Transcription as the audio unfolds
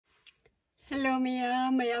Hello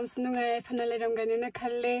mayam sunungai phanaleiram ganina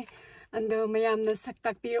khalle ando mayam na sak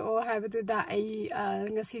takpir o habadu da ai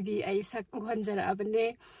ngasidi ai sak uhanjara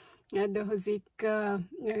abane ado hozik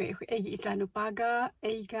ai isanu paga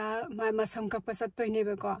ai ga masam ka pasat toine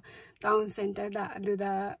ba ko town center da adu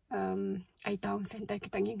da ai town center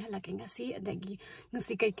kitangin halake ngasi adagi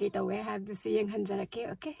ngasi kai tawe habdu si yang hanjara ke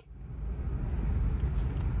okay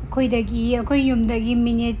koi yumdagi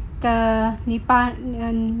minute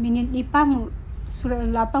nipa mu sura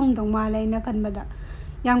lapang dong malay na kanbada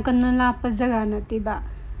yam kanna lapa jaga na tiba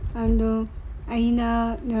ando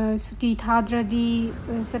aina suti thadra di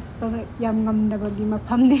satpa yam ngamdaba di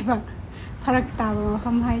mafam neba pharak taba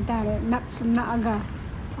mafam hai tare nak sumna aga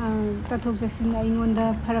chathok jasin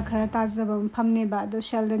aingonda pharak khara tajaba mafam neba do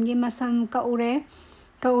shaldan gi masam ka ure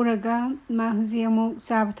Kauraga ma huzi amuk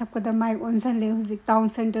sab thapkada mai onsanle huzi town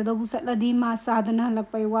center do busatladi ma sadana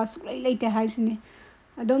lakpai wa suklai leite haisini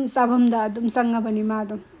adum sabam da adum sangabani ma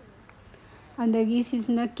dum andagi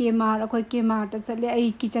sisna kemar akoi kemar ta chale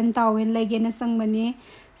ai kitchen towen legena sangbani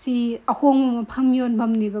si ahong pham yon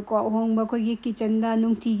bamni ba ko ahong ba ko gi kitchen da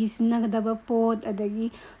nungti gi sinna gadaba pot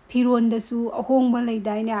adagi firon da su ahong ba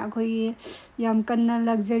leidai na akoi yam kanna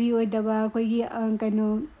luxury oidaba akoi gi kaino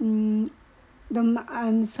dum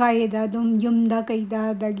swaida dum yumda kaida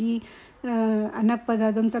dagi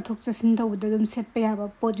anakpada dum chathok chasin tawda dum setpa yaba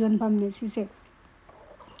pot yon pamne sise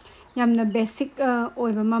yamna basic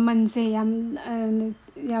oiba maman se yam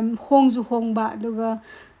hongju hongba duga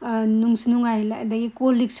nungsu nungai la dagi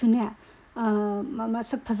kolik sune mama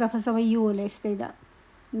sak phaja phaja ba yole steda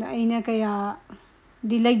aina kaya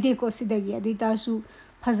dilai de ko sidagi adi tasu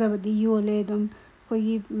phaja ba di yole dum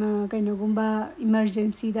kogi kaino gumba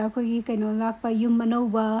emergency da kogi kaino lakpa yum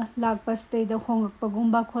manauba lakpa stay da hongakpa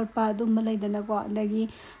gumba khorpa dum malaidana ko dagi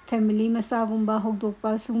family masa gumba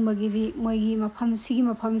hogdokpa sungba gi moigi mafam sigi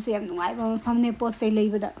mafam se yam nungai ba mafam ne pot chai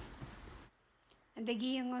leibada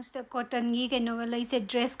adagi yangosta cotton gi kaino ga leise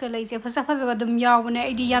dress ka leise phasa phasa ba dum yawbane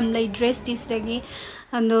idi yam lei dress tis dagi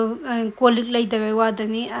ando kolik leidabe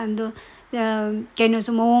wadani ando kaino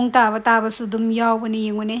su mong ta ba su dum yawbane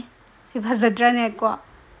yengone si phazadra ne ko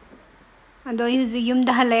ando yuzi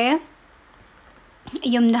yumda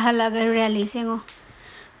halaga rally sengo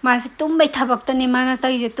ma se tumbai thabak tani mana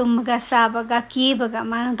tai je tumga sabaga kibaga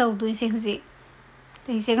mana tawdu se huzi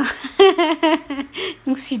tai sengo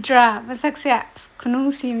nungsidra masaksa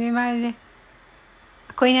khunung si me ma je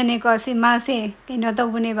koina ne ko si ma se kaino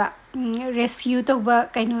tawbune ba rescue tawba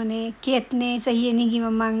kaino ne cat ne chahi ni gi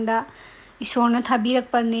mamangda isorna thabirak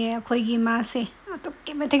pa ne khoi gi ma se to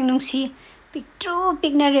ke matheng nungsi pictru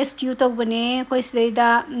picna rescue to bane koi seida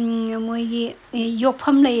moi gi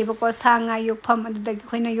yokpham lei ba ko sanga yokpham adu da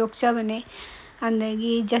khoina yokcha bane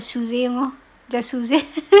andagi jasuje ngo jasuje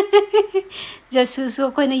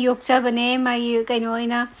jasuso koina yokcha bane mai kaino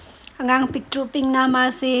ina angang pictru pingna ma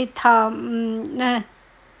se tha na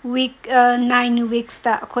week 9 weeks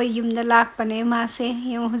ta khoi yumda lak bane ma se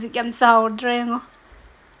yong hujik yam saudre ngo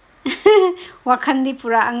wakhandi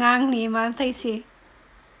pura angang ni ma thaisi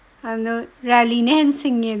ano rally ne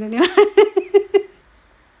singye dane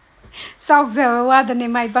saukja wadane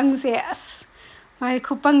mai bangse as mai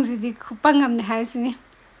khupang ji di khupang amne haisini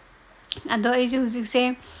ado ei ju hujik se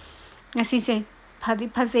ngasi se phadi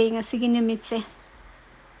phase ngasi gi nimit se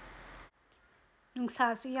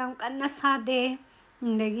nungsa su yam kanna sade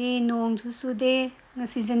ndagi nong ju su de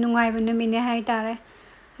ngasi je nungai ba namine hai tare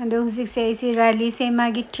ando hujik se isi rally se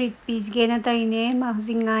magi treat page ge na taine ma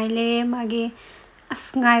hujik ngai le magi as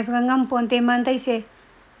ngai ba ngam ponte man tai se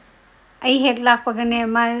ai hek lak pa gane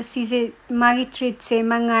ma si se magi treat se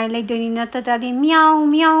ma ngai lai doni na ta ta di meow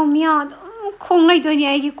meow meow khong lai doni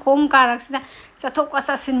ai gi khong karak sina chathok ka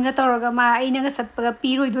sa sin ga tor ga ma ai na ga sat pa ga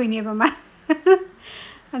pi roi doi ne ba ma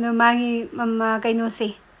ano magi mama kaino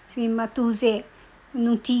se si ma tu se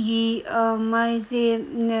nungti gi ma se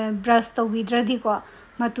brush to widra di ko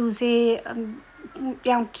matu se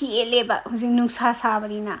yang ki ele ba hujing nung sa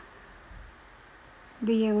bari na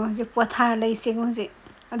de yengo je potha lai sengo je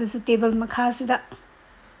adu su table makha sida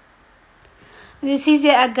adu si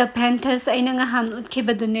je aga panthers aina nga han utke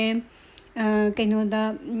badune kaino da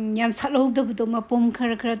yam salog da budo mapom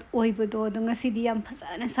khar khar oi budo do nga sidi yam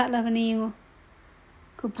phasana sala bani yengo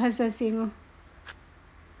ku phasa sengo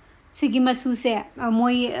sigi masu se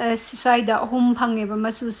moi saida hum phange ba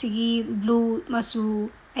masu sigi blue masu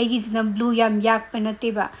aigi sina blue yam yak panate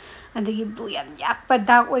ba andagi blue yam yak pa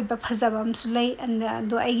dark oi ba phajaba am sulai and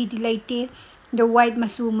do aigi di laite the white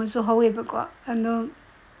masu howe ba ko ano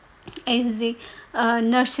ai huji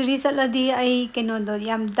nursery saladi ai keno do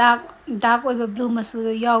yam dark oi ba blue masu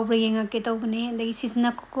yaw bra yenga ke to bane andagi sisna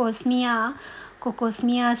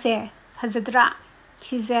kokosmia se ꯐꯖꯗ꯭ꯔꯥ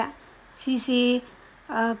ꯁꯤꯁꯦ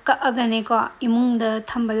ꯀꯛꯑꯒꯅꯦꯀꯣ ꯏꯃꯨꯡꯗ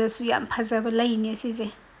ꯊꯝꯕꯗꯁꯨ ꯌꯥꯝ ꯐꯖꯕ ꯂꯩꯅꯦ ꯁꯤꯁꯦ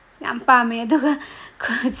ꯌꯥꯝ ꯄꯥꯝꯃꯦ ꯑꯗꯨꯒ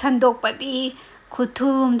ꯁꯟꯗꯣꯛꯄꯗꯤ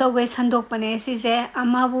ꯈꯨꯊꯨꯝ ꯇꯧꯒꯩ ꯁꯟꯗꯣꯛꯄꯅꯦ ꯁꯤꯁꯦ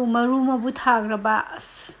ꯃꯔꯨ ꯑꯃꯕꯨ ꯊꯥꯈ꯭ꯔꯕ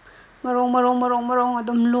ꯑꯁ ꯃꯔꯣꯡ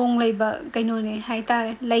ꯑꯗꯨꯝ ꯂꯣꯡ ꯂꯩꯕ ꯀꯩꯅꯣꯅꯦ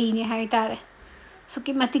ꯍꯥꯏꯇꯥꯔꯦ ꯂꯩꯅꯦ ꯍꯥꯏꯇꯥꯔꯦ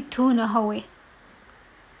ꯑꯁꯨꯛꯀꯤ ꯃꯇꯤꯛ ꯊꯨꯅ ꯍꯧꯋꯦ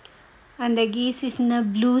ꯑꯗꯒꯤ ꯁꯤꯁꯤꯅ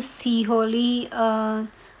ꯕ꯭ꯂꯨ ꯁꯤ ꯍꯣꯂꯤ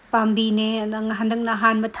ꯄꯥꯝꯕꯤꯅꯦ ꯍꯟꯗꯛꯅ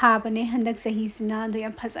ꯑꯍꯥꯟꯕ ꯊꯥꯕꯅꯦ ꯍꯟꯗꯛ ꯆꯍꯤꯁꯤꯅ ꯑꯗꯣ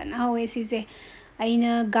ꯌꯥꯝ ꯐꯖꯅ ꯍꯧꯋꯦ ꯁꯤꯁꯦ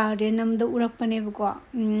ꯑꯩꯅ ꯒꯥꯔꯗꯦꯟ ꯑꯃꯗ ꯎꯔꯛꯄꯅꯦꯕꯀꯣ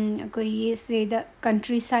ꯑꯩꯈꯣꯏꯒꯤ ꯁꯤꯗ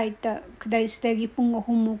ꯀꯟꯇ꯭ꯔꯤ ꯁꯥꯏꯗꯇ ꯁꯤꯗꯒꯤ ꯄꯨꯡ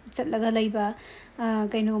 3ꯃꯨꯛ ꯆꯠꯂꯒ ꯂꯩꯕ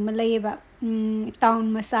ꯀꯩꯅꯣ ꯑꯃ ꯂꯩꯌꯦꯕ ꯇꯥꯎꯟ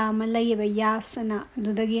ꯃꯆꯥ ꯑꯃ ꯂꯩꯌꯦꯕ ꯌꯥꯁꯑꯅ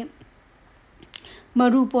ꯑꯗꯨꯗꯒꯤ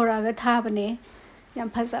ꯃꯔꯨ ꯄꯣꯔꯛꯑꯒ ꯊꯥꯕꯅꯦ ꯌꯥꯝ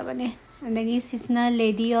ꯐꯖꯕꯅꯦ ꯑꯗꯒꯤ ꯁꯤꯁꯤꯅ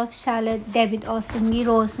ꯂꯦꯗꯤ ꯑꯣꯐ ꯁꯥꯂꯦꯠ ꯗꯦꯕꯤꯠ ꯑꯣꯁꯇꯤꯟꯒꯤ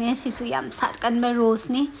ꯔꯣꯁꯅꯦ ꯁꯤꯁꯨ ꯌꯥꯝ ꯁꯥꯠꯀꯟꯕ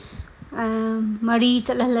ꯔꯣꯁꯅꯤ ꯃꯔꯤ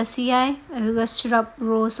ꯆꯠꯍꯜꯂꯁꯨ ꯌꯥꯏ ꯑꯗꯨꯒ ꯁ꯭ꯔꯞ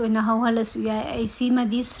ꯔꯣꯁ ꯑꯣꯏꯅ ꯍꯧꯍꯜꯂꯁꯨ ꯌꯥꯏ ꯑꯩ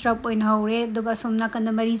ꯁꯤꯃꯗꯤ ꯁ꯭ꯔꯞ ꯑꯣꯏꯅ ꯍꯧꯔꯦ ꯑꯗꯨꯒ ꯑꯁꯣꯝ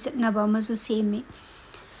ꯅꯥꯀꯟꯗ ꯃꯔꯤ ꯆꯠꯅꯕ ꯑꯃꯁꯨ ꯁꯦꯝꯃꯤ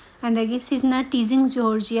ꯑꯗꯒꯤ ꯁꯤꯁꯤꯅ ꯇꯤꯖꯤꯡ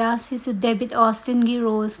ꯖꯣꯔꯖꯤꯌꯥ ꯁꯤꯁꯨ ꯗꯦꯕꯤꯠ ꯑꯣꯁꯇꯤꯟꯒꯤ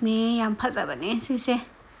ꯔꯣꯁꯅꯦ ꯌꯥꯝ ꯐꯖꯕꯅꯦ ꯁꯤꯁꯦ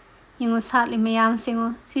ꯌꯦꯡꯉꯣ ꯁꯥꯠꯂꯤ ꯃꯌꯥꯝꯁꯦ ꯌꯦꯡꯉꯣ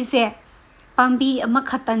ꯁꯤꯁꯦ ꯄꯥꯝꯕꯤ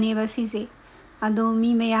ꯑꯃꯈꯛꯇꯅꯦꯕ ꯁꯤꯁꯦ ꯑꯗꯣ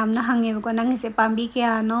ꯃꯤ ꯃꯌꯥꯝꯅ ꯍꯪꯉꯦꯕꯀꯣ ꯅꯪꯒꯤꯁꯦ ꯄꯥꯝꯕꯤ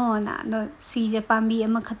ꯀꯌꯥꯅꯣꯅ ꯑꯗꯣ ꯁꯤꯁꯦ ꯄꯥꯝꯕꯤ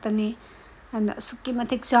ꯑꯃꯈꯛꯇꯅꯦ ꯑꯗꯣ ꯑꯁꯨꯛꯀꯤ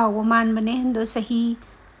ꯃꯇꯤꯛ ꯆꯥꯎꯕ ꯃꯥꯟꯕꯅꯦ ꯑꯗꯣ ꯆꯍꯤ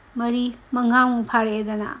 4-5ꯃꯨꯛ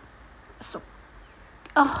ꯐꯥꯔꯛꯑꯦꯗꯅ ꯑꯁꯨꯛ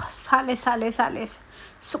ꯁꯥꯠꯂꯦ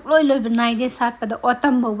ꯁꯨꯛꯂꯣꯏ ꯂꯣꯏꯕ ꯅꯥꯏꯗꯦ ꯁꯥꯠꯄꯗ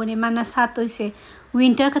ꯑꯣꯇꯝ ꯐꯥꯎꯕꯅꯦ ꯃꯥꯅ ꯁꯥꯠꯇꯣꯏꯁꯦ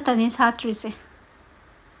ꯋꯤꯟꯇꯔ ꯈꯛꯇꯅꯦ ꯁꯥꯠꯇ꯭ꯔꯤꯁꯦ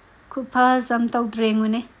ꯈꯨꯐꯖ ꯑꯃ ꯇꯧꯗ꯭ꯔꯦ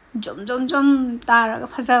ꯌꯦꯡꯉꯨꯅꯦ ꯖꯨꯝ ꯇꯥꯔꯒ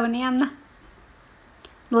ꯐꯖꯕꯅꯦ ꯌꯥꯝꯅ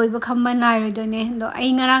ꯂꯣꯏꯕ ꯈꯝꯕ ꯅꯥꯏꯔꯣꯏꯗꯣꯏꯅꯦ ꯑꯗꯣ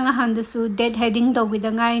ꯑꯩ ꯉꯔꯥꯡ ꯅꯍꯥꯟꯗꯁꯨ ꯗꯦꯠ ꯍꯦꯗꯤꯡ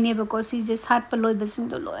ꯇꯧꯈꯤꯗ ꯉꯥꯏꯔꯤꯅꯦꯕꯀꯣ ꯁꯤꯁꯦ ꯁꯥꯠꯄ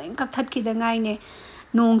ꯂꯣꯏꯕꯁꯤꯡꯗꯣ ꯂꯣꯏ ꯀꯛꯊꯠꯈꯤꯗ ꯉꯥꯏꯅꯦ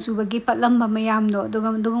ꯅꯣꯡ ꯆꯨꯕꯒꯤ ꯄꯠꯂꯝꯕ ꯃꯌꯥꯝꯗꯣ ꯑꯗꯨꯒ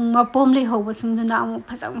ꯃꯄꯣꯝ ꯂꯩꯍꯧꯕꯁꯤꯡꯗꯨꯅ ꯑꯃꯨꯛ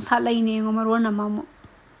ꯐꯖꯅ ꯁꯥꯠꯂꯛꯏꯅꯦ ꯌꯦꯡꯉꯣ ꯃꯔꯣꯟ ꯑꯃꯨꯛ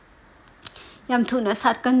ꯌꯥꯝ ꯊꯨꯅ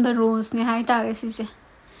ꯁꯥꯠꯀꯟꯕ ꯔꯣꯁꯅꯦ ꯍꯥꯏꯇꯥꯔꯦ ꯁꯤꯁꯦ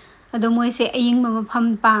ꯑꯗꯣ ꯃꯣꯏꯁꯦ ꯑꯏꯪꯕ ꯃꯐꯝ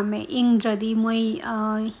ꯄꯥꯝꯃꯦ ꯏꯪꯗ꯭ꯔꯗꯤ ꯃꯣꯏ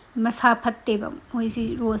ꯃꯁꯥ ꯐꯠꯇꯦꯕ ꯃꯣꯏꯁꯤ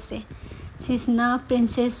ꯔꯣꯁꯁꯦ ꯁꯤꯁꯤꯅ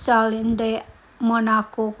ꯄ꯭ꯔꯤꯟꯁꯦꯁ ꯆꯥꯔꯂꯤꯟ ꯗꯦ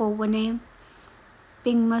ꯃꯣꯅꯥꯀꯣ ꯀꯧꯕꯅꯦ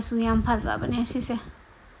ꯄꯤꯡ ꯃꯆꯨ ꯌꯥꯝ ꯐꯖꯕꯅꯦ ꯁꯤꯁꯦ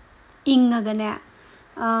ꯏꯪꯉꯒꯅꯦ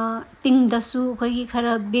ꯄꯤꯡꯗꯁꯨ ꯑꯩꯈꯣꯏꯒꯤ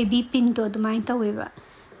ꯈꯔ ꯕꯦꯕꯤ ꯄꯤꯡꯛꯇꯣ ꯑꯗꯨꯃꯥꯏꯅ ꯇꯧꯋꯦꯕ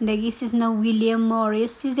ꯑꯗꯒꯤ ꯁꯤꯁꯤꯅ ꯋꯤꯂꯤꯌꯝ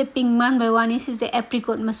ꯃꯣꯔꯤꯁ ꯁꯤꯁꯦ ꯄꯤꯡ ꯃꯥꯟꯕꯩ ꯋꯥꯅꯤ ꯁꯤꯁꯦ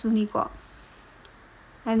ꯑꯦꯄ꯭ꯔꯤꯀꯣꯠ ꯃꯆꯨꯅꯤꯀꯣ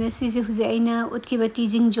ꯑꯗ ꯁꯤꯁꯦ ꯍꯧꯖꯤꯛ ꯑꯩꯅ ꯎꯠꯈꯤꯕ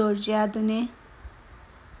ꯇꯤꯖꯤꯡ ꯖꯣꯔꯖꯤꯌꯥꯗꯨꯅꯦ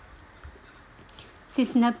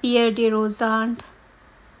ꯁꯤꯁꯤꯅ ꯄꯤꯌꯔ ꯗꯦ ꯔꯣꯖꯥꯟꯠ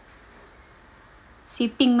ꯁꯤ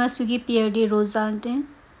ꯄꯤꯡ ꯃꯆꯨꯒꯤ ꯄꯤꯌꯔ ꯗꯦ ꯔꯣꯖꯥꯟꯠꯅꯦ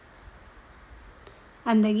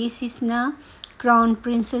ꯑꯗꯒꯤ ꯁꯤꯁꯤꯅ ꯀ꯭ꯔꯥꯎꯟ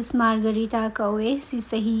ꯄ꯭ꯔꯤꯟꯁꯦꯁ ꯃꯥꯔꯒꯔꯤꯇꯥ ꯀꯧꯋꯦ ꯁꯤ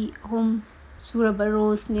ꯆꯍꯤ 3 ꯁꯨꯔꯕ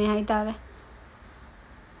ꯔꯣꯁꯅꯦ ꯍꯥꯏꯇꯥꯔꯦ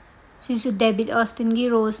ꯁꯤꯁꯨ ꯗꯦꯕꯤꯠ ꯑꯣꯁꯇꯤꯟꯒꯤ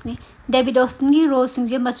ꯔꯣꯁꯅꯤ ꯗꯦꯕꯤꯠ ꯑꯣꯁꯇꯤꯟꯒꯤ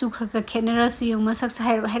ꯔꯣꯁꯁꯤꯡꯁꯦ ꯃꯆꯨ ꯈꯔ ꯈꯦꯠꯅꯔꯁꯨ ꯌꯦꯡꯉꯨ ꯃꯁꯛꯁꯦ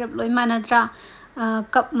ꯍꯥꯏꯔꯞ ꯂꯣꯏ ꯃꯥꯟꯅꯗ꯭ꯔꯥ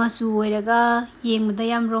ꯀꯞ ꯃꯆꯨ ꯑꯣꯏꯔꯒ ꯌꯦꯡꯕꯗ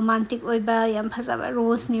ꯌꯥꯝ ꯔꯣꯃꯥꯟꯇꯤꯛ ꯑꯣꯏꯕ ꯌꯥꯝ ꯐꯖꯕ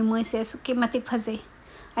ꯔꯣꯁꯅꯤ ꯃꯣꯏꯁꯦ ꯑꯁꯨꯛꯀꯤ ꯃꯇꯤꯛ ꯐꯖꯩ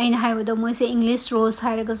ꯑꯩꯅ ꯍꯥꯏꯕꯗꯣ ꯃꯣꯏꯁꯦ ꯏꯪꯂꯤꯁ ꯔꯣꯁ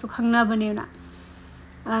ꯍꯥꯏꯔꯒꯁꯨ ꯈꯪꯅꯕꯅꯦꯅ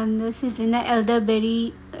ꯑꯗ ꯁꯤꯁꯤꯅ ꯑꯦꯜꯗꯔꯕꯦꯔꯤ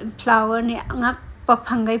ꯐ꯭ꯂꯥꯋꯔꯅꯦ ꯑꯉꯛꯄ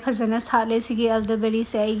ꯐꯪꯒꯩ ꯐꯖꯅ ꯁꯥꯠꯂꯦ ꯁꯤꯒꯤ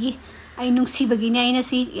ꯑꯦꯜꯗꯔꯕꯦꯔꯤꯁꯦ ꯑꯩ ꯅꯨꯡꯁꯤꯕꯒꯤꯅꯦ ꯑꯩꯅ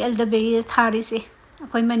ꯁꯤ ꯑꯦꯜꯗꯔꯕꯦꯔꯤꯁꯦ ꯊꯥꯔꯤꯁꯦ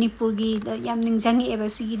ꯑꯩꯈꯣꯏ ꯃꯅꯤꯄꯨꯔꯒꯤꯗ ꯌꯥꯝ ꯅꯤꯡꯁꯤꯡꯉꯛꯑꯦꯕ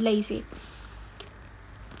ꯁꯤꯒꯤ ꯂꯩꯁꯦ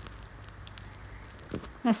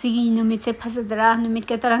ꯉꯁꯤꯒꯤ ꯅꯨꯃꯤꯠꯁꯦ ꯐꯖꯗ꯭ꯔꯥ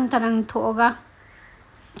ꯅꯨꯃꯤꯠꯀ ꯇꯔꯪ ꯊꯣꯛꯑꯒ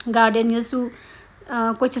ꯒꯥꯔꯗꯦꯟꯒꯁꯨ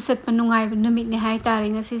ꯀꯣꯏꯆꯠ ꯆꯠꯄ ꯅꯨꯡꯉꯥꯏꯕ ꯅꯨꯃꯤꯠꯅꯦ ꯍꯥꯏꯇꯥꯔꯦ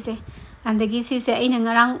ꯉꯁꯤꯁꯦ ꯑꯗꯒꯤ ꯁꯤꯁꯦ ꯑꯩꯅ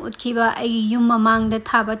ꯉꯔꯥꯡ ꯎꯠꯈꯤꯕ ꯑꯩꯒꯤ ꯌꯨꯝ ꯃꯃꯥꯡꯗ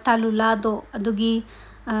ꯊꯥꯕ ꯇꯥꯂꯨꯂꯥꯗꯣ ꯑꯗꯨꯒꯤ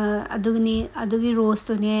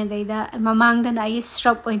ꯔꯣꯁꯇꯨꯅꯦ ꯑꯗꯩꯗ ꯃꯃꯥꯡꯗꯅ ꯑꯩ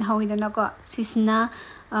ꯁ꯭ꯔꯞ ꯑꯣꯏꯅ ꯍꯧꯋꯤꯗꯅꯀꯣ ꯁꯤꯁꯤꯅ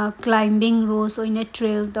ꯀ꯭ꯂꯥꯏꯝꯕꯤꯡ ꯔꯣꯁ ꯑꯣꯏꯅ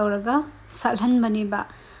ꯇ꯭ꯔꯦꯜ ꯇꯧꯔꯒ ꯁꯥꯠꯍꯟꯕꯅꯦꯕ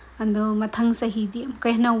ꯑꯗꯣ ꯃꯊꯪ ꯆꯍꯤꯗꯤ ꯑꯃꯨꯛꯀ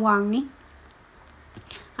ꯍꯦꯟꯅ ꯋꯥꯡꯅꯤ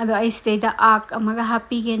ꯑꯗꯣ ꯑꯩ ꯁꯤꯗꯩꯗ ꯑꯥꯔꯛ ꯑꯃꯒ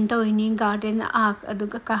ꯍꯥꯞꯄꯤꯒꯦꯅ ꯇꯧꯔꯤꯅꯤ ꯒꯥꯔꯗꯦꯟ ꯑꯥꯔꯛ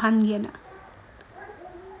ꯑꯗꯨꯒ ꯀꯥꯍꯟꯒꯦꯅ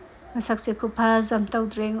ꯃꯁꯛꯁꯦ ꯈꯨꯐꯖ ꯑꯃ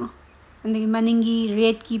ꯇꯧꯗ꯭ꯔꯦ ꯌꯦꯡꯉꯣ ꯑꯗꯒꯤ ꯃꯅꯤꯡꯒꯤ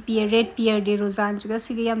ꯔꯦꯠ ꯄꯤꯌꯔ ꯗꯦ ꯔꯣꯖꯥꯟꯁꯤꯒ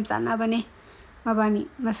ꯁꯤꯒ ꯌꯥꯝ ꯆꯥꯟꯅꯕꯅꯦ ꯃꯕꯥꯅꯤ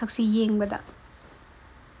ꯃꯁꯛꯁꯤ ꯌꯦꯡꯕꯗ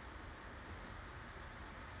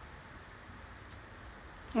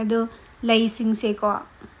ꯑꯗꯣ ꯂꯩꯁꯤꯡꯁꯦꯀꯣ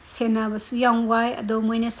ꯁꯦꯟꯅꯕꯁꯨ ꯌꯥꯝ ꯋꯥꯏ ꯑꯗꯣ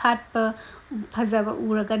ꯃꯣꯏꯅ ꯁꯥꯠꯄ ꯐꯖꯕ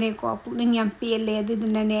ꯎꯔꯒꯅꯦꯀꯣ ꯄꯨꯛꯅꯤꯡ ꯌꯥꯝ ꯄꯦꯜꯂꯦ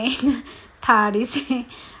ꯑꯗꯨꯗꯨꯅꯅꯦ ꯑꯩꯅ ꯊꯥꯔꯤꯁꯦ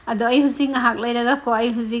ꯑꯗꯣ ꯑꯩ ꯍꯧꯖꯤꯛ ꯉꯥꯏꯍꯥꯛ ꯂꯩꯔꯒꯀꯣ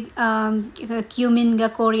ꯑꯩ ꯍꯧꯖꯤꯛ ꯀ꯭ꯌꯨꯃꯤꯟꯒ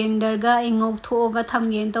ꯀꯣꯔꯤꯌꯦꯟꯗꯔꯒ ꯑꯩ ꯉꯧꯊꯣꯛꯑꯒ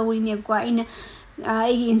ꯊꯝꯒꯦꯅ ꯇꯧꯔꯤꯅꯦꯕꯀꯣ ꯑꯩꯅ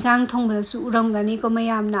ꯑꯩꯒꯤ ꯏꯟꯁꯥꯡ ꯊꯣꯡꯕꯗꯁꯨ ꯎꯔꯝꯒꯅꯤꯀꯣ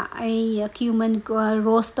ꯃꯌꯥꯝꯅ ꯑꯩ ꯀ꯭ꯌꯨꯃꯤꯟ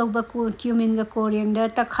ꯔꯣꯁ ꯇꯧꯕ ꯀ꯭ꯌꯨꯃꯤꯟꯒ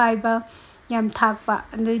ꯀꯣꯔꯤꯌꯦꯟꯗꯔ ꯇꯛꯈꯥꯏꯕ ꯌꯥꯝ ꯊꯥꯛꯄ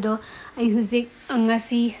ꯑꯗꯨꯏꯗꯣ ꯑꯩ ꯍꯧꯖꯤꯛ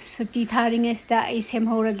ꯉꯁꯤ ꯁꯨꯇꯤ ꯊꯥꯔꯤꯉꯩꯁꯤꯗ ꯑꯩ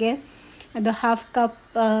ꯁꯦꯝꯍꯧꯔꯒꯦ ꯑꯗꯣ ½ ꯀꯞ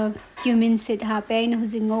ꯀ꯭ꯌꯨꯃꯤꯟ ꯁꯤꯗ ꯍꯥꯞꯄꯦ ꯑꯩꯅ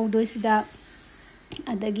ꯍꯧꯖꯤꯛ ꯉꯧꯗꯣꯏꯁꯤꯗ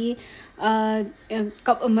ꯑꯗꯒꯤ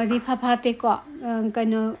ꯀꯞ ꯑꯃꯗꯤ ꯐꯥꯠꯇꯦꯀꯣ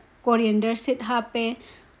ꯀꯩꯅꯣ ꯀꯣꯔꯤꯌꯦꯟꯗꯔ ꯁꯤꯗ ꯍꯥꯞꯄꯦ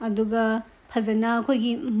ꯑꯗꯨꯒ ꯐꯖꯅ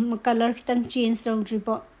ꯑꯩꯈꯣꯏꯒꯤ ꯀꯂꯔ ꯈꯤꯇꯪ change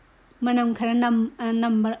ꯇꯧꯗ꯭ꯔꯤꯕꯣ manam khara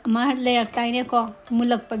number ama lerak taine ko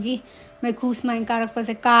mulak pagi mai khus mai karak pa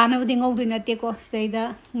se ka na budi ngau dina te ko seida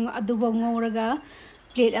adu bo ngauraga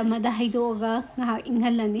plate ama da haido ga nga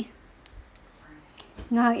inghalani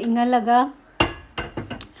nga ingalaga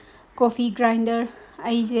coffee grinder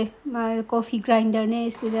aije ma coffee grinder ne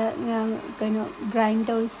sida kaino grind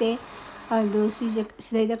to se adu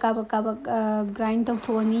sida kaba grind to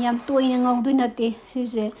thoni yam toina ngau dina te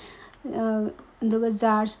sise aduga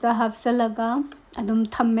jars da hapsalaga adum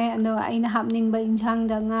thamme ando aina hapning ba injang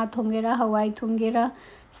da nga thongera hawai thongera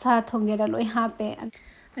sa thongera loi hape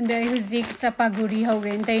and I huzik chapaguri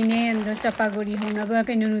hogen taine and chapaguri hona ba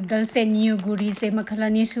kaino noodle se new guri se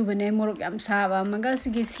makhalani subane morok yam saba maga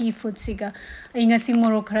sigi seafood siga aina si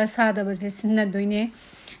morok khara sada ba se sinna doine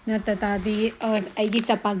na tata di aigi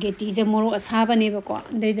chapageti je morok asaba ne ba ko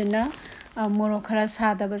deidana morok khara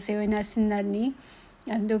sada ba se oina sinnarni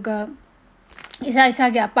aduga isa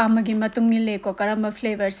ge apamagi matung ni le ko karamba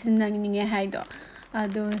flavor sinnang ninge haido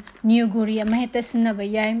ado new guri ama heta sinna ba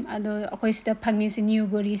yai ado akoi sta phangi si new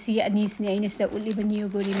guri si anis ne aina sta uli ba new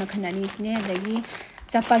guri makhan anis ne adagi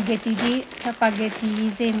chapageti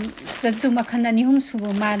je su makhan ani hum su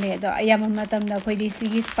ba male ado ayama matam da khoi di si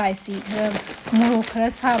gi spicy moro khara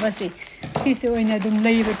saba si se oina dum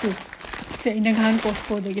lei ba tu se ina han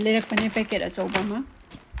Costco de le rak pane packet a choba ma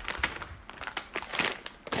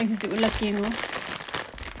ai hu si ulaki no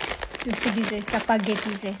tu si gi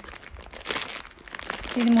chapageti je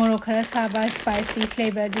si morok khara saba spicy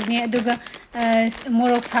flavor dine aduga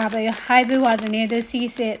morok saba haibe wadane do si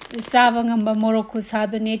se saba ngamba morok khu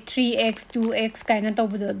sadane 3x 2x kaina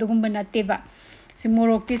tobudo dugumba nateba si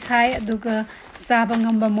morok ti sai aduga saba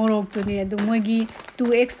ngamba morok to ne adu mogi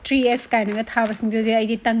 2x 3x kaina ga thabas ngi de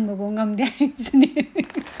ai tang bo ngamde sine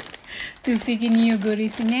tu si gi new guri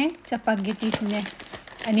sine chapageti sine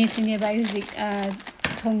ani sine ba zik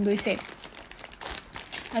thong doi se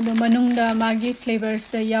ado manungda magi flavors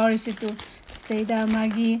da yauri situ stay da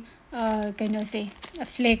magi kaino se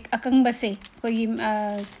flake akang ba se koi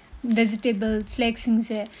vegetable flakes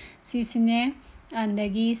se sisine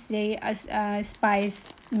andagi se spice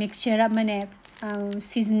mixture amane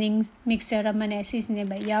seasoning mixture amane sisine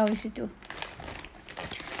ba yauri situ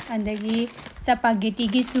andagi chapageti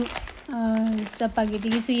gi su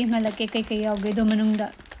yimalake kai yauge do manungda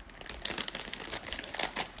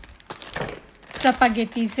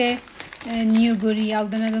chapageti se new guri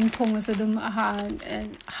yaudana dum thonga so dum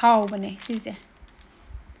how bane sise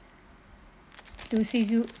tu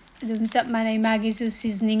sisu dum sap manai magi su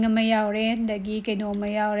seasoning ama yaure dagi keno ma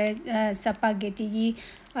yaure chapageti gi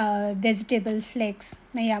vegetable flakes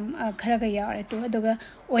mayam khara ga yaure tu aduga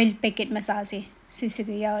oil packet masase sise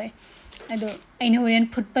ga yaure ado aina horen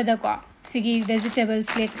phutpada ko sigi vegetable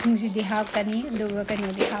flakes sing si di hapani aduga keno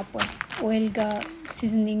di hapon oil ga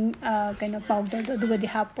seasoning kind of powder do di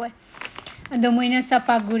hapoi ando moina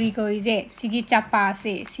chapaguri ko ije sigi chapa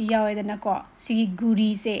se si yawe dana ko sigi guri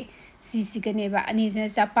se si gane ba ani se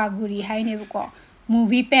chapaguri haine ko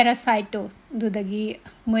movie Parasite to do dagi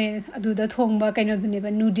moi adu da thongba kind of dune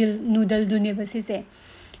ba noodle dune ba si se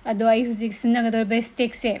ado ai huzik sinaga da best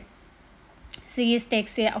steak se sigi steak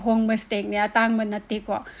se hongba steak ne atang ba natte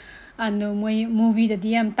ko ando moi movie da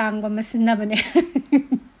diam tang ba masina bane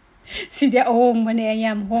sidi ahong bane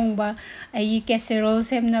yam hongba ai casserole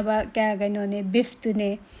semna ba ka gano ne beef tu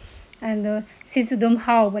ne ando sisu dum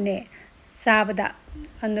haw bane sabada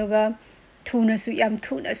ando ga thuna su yam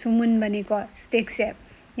thuna sumun bane ko steak se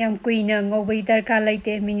yam kuina ngobai darka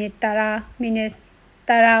laite minute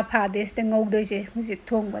tara phades te ngau doi se hujik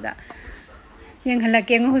thong bada yang hala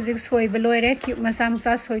ke hujik soi beloire ki masam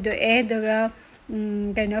sa soi do e doga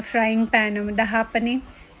kind of frying pan am da hapani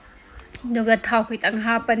doga thau khitang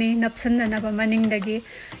hapani napsan na ba maning dagi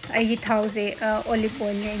ai thau je olive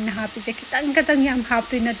oil ne na hapi je kitang yam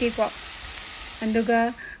haptu na ti ko anduga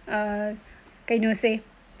kaino se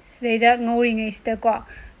sreida ngori ngai sta ko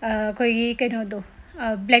koi kaino do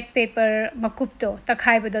black pepper makup to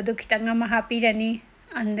takhai ba do kitang ma hapi rani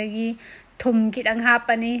andagi thum kitang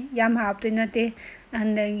hapani yam haptu na te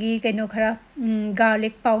andagi kaino khara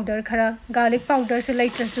garlic powder se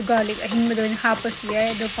like su garlic ahin ma doin hapas ye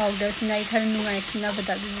do powder nai khara nungai khna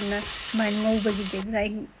bada duna smile ngau bagi de nai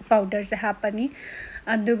powder se hapani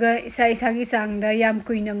aduga isa gi sangda yam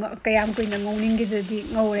kuina ngauning gi di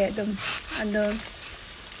ngaure dum ando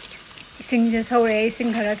sing je sore sing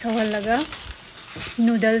khara sawalaga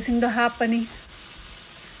noodle sing do hapani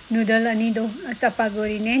noodle ani do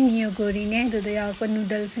chapaguri ne new guri ne do ya ko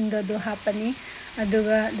noodle sing do hapani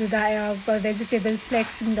aduga duda ya vegetable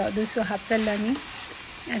flakes sing do so hapchalani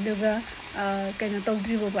aduga kaina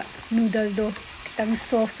tawdri ba noodle do kitang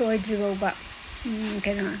soft oidri ba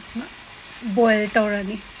kena boil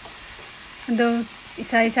taurani ado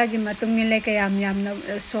isa isa gi matung ni le kayam yam na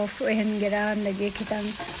soft ohen gera lagi kitang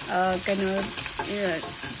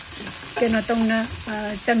keno tong na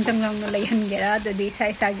cham cham lang na leihan gera ado di isa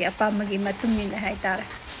isa gi apa magi matung ni le hai tar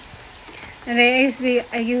re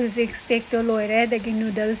ai use steak to loire the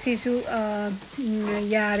noodles si su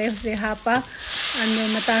yare se hapa ando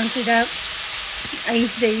matang sida ai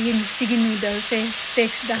sigi noodles se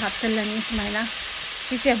steaks da hapsalani smaila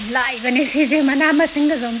इसे लाई बने इसे मना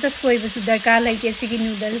मसिंग the जोम त सोई बसु दरकार लाइके सिगी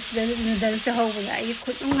noodles हो बगा ये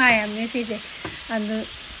खुद उंगाय हमने सिसे अन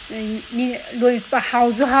मी लोई पा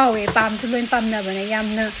हाउजो हावे पाम सु लोई पाम ना बने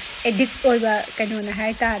यामना एडिक्ट ओइबा कनो ना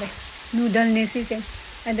हाय तारे नूडल ने सिसे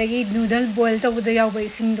अदगी नूडल बॉईल तो बद याव बई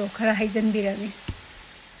सिंग दो खरा हाइजन बिरानी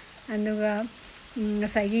अनगा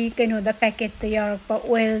ngsaigi keno da packet ta yarak pa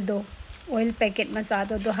oil packet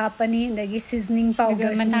masado do hapani dagi seasoning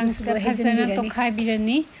powder manang do hazana to khai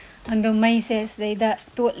birani ando mai se seida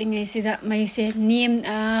totlingai sida mai se nim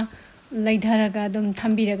laidharaga dum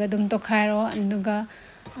thambiraga dum to khairo anduga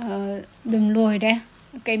dum loire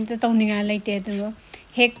kaimta tawninga laite do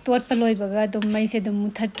hek tot paloi baga dum mai se dum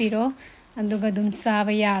muthat piro anduga dum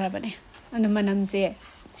saba yarabane ando manam se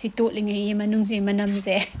si totlingai manung se manam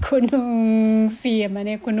se kunung si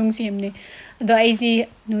mane kunung si amne do ai di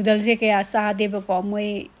noodles ke asa de ba ko moi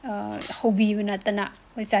hobby bana tana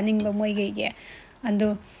moi saning ba moi ge ando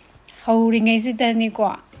hauringai si tani ko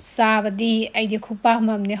sabadi ai di khupa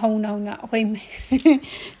mamne hauna hauna hoi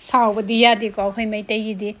sawadi ya di ko hoi mai tai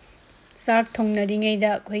gi di sak thongna ringai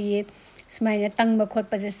da khoi smaina tangba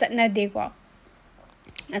khotpa je satna de ko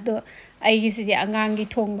ado ai gi si angang gi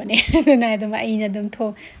thong bane na dum ai na dum tho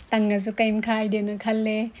tanga su kaim khai de na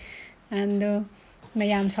khalle ando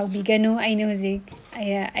mayam saubiganu aina huzik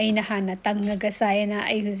aina hana tangaga saena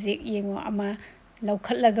ai huzik yengo ama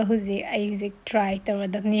laukhatlaga huzik ai huzik try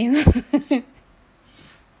tawadamni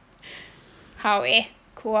how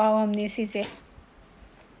kuawam ne sise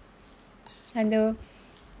ando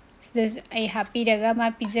this ai happy daga ma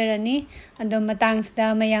pizarani ando matangsda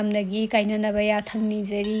mayam nagi kaina na baya thangni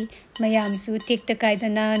jeri mayam su tik ta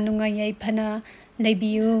kaidana nunga yai phana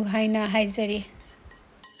lebiu haina haizari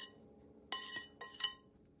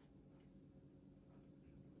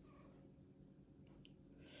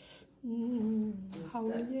how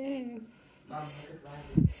yeah Mom, look at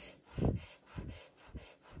Riley.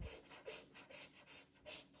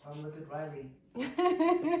 Mom, look at Riley.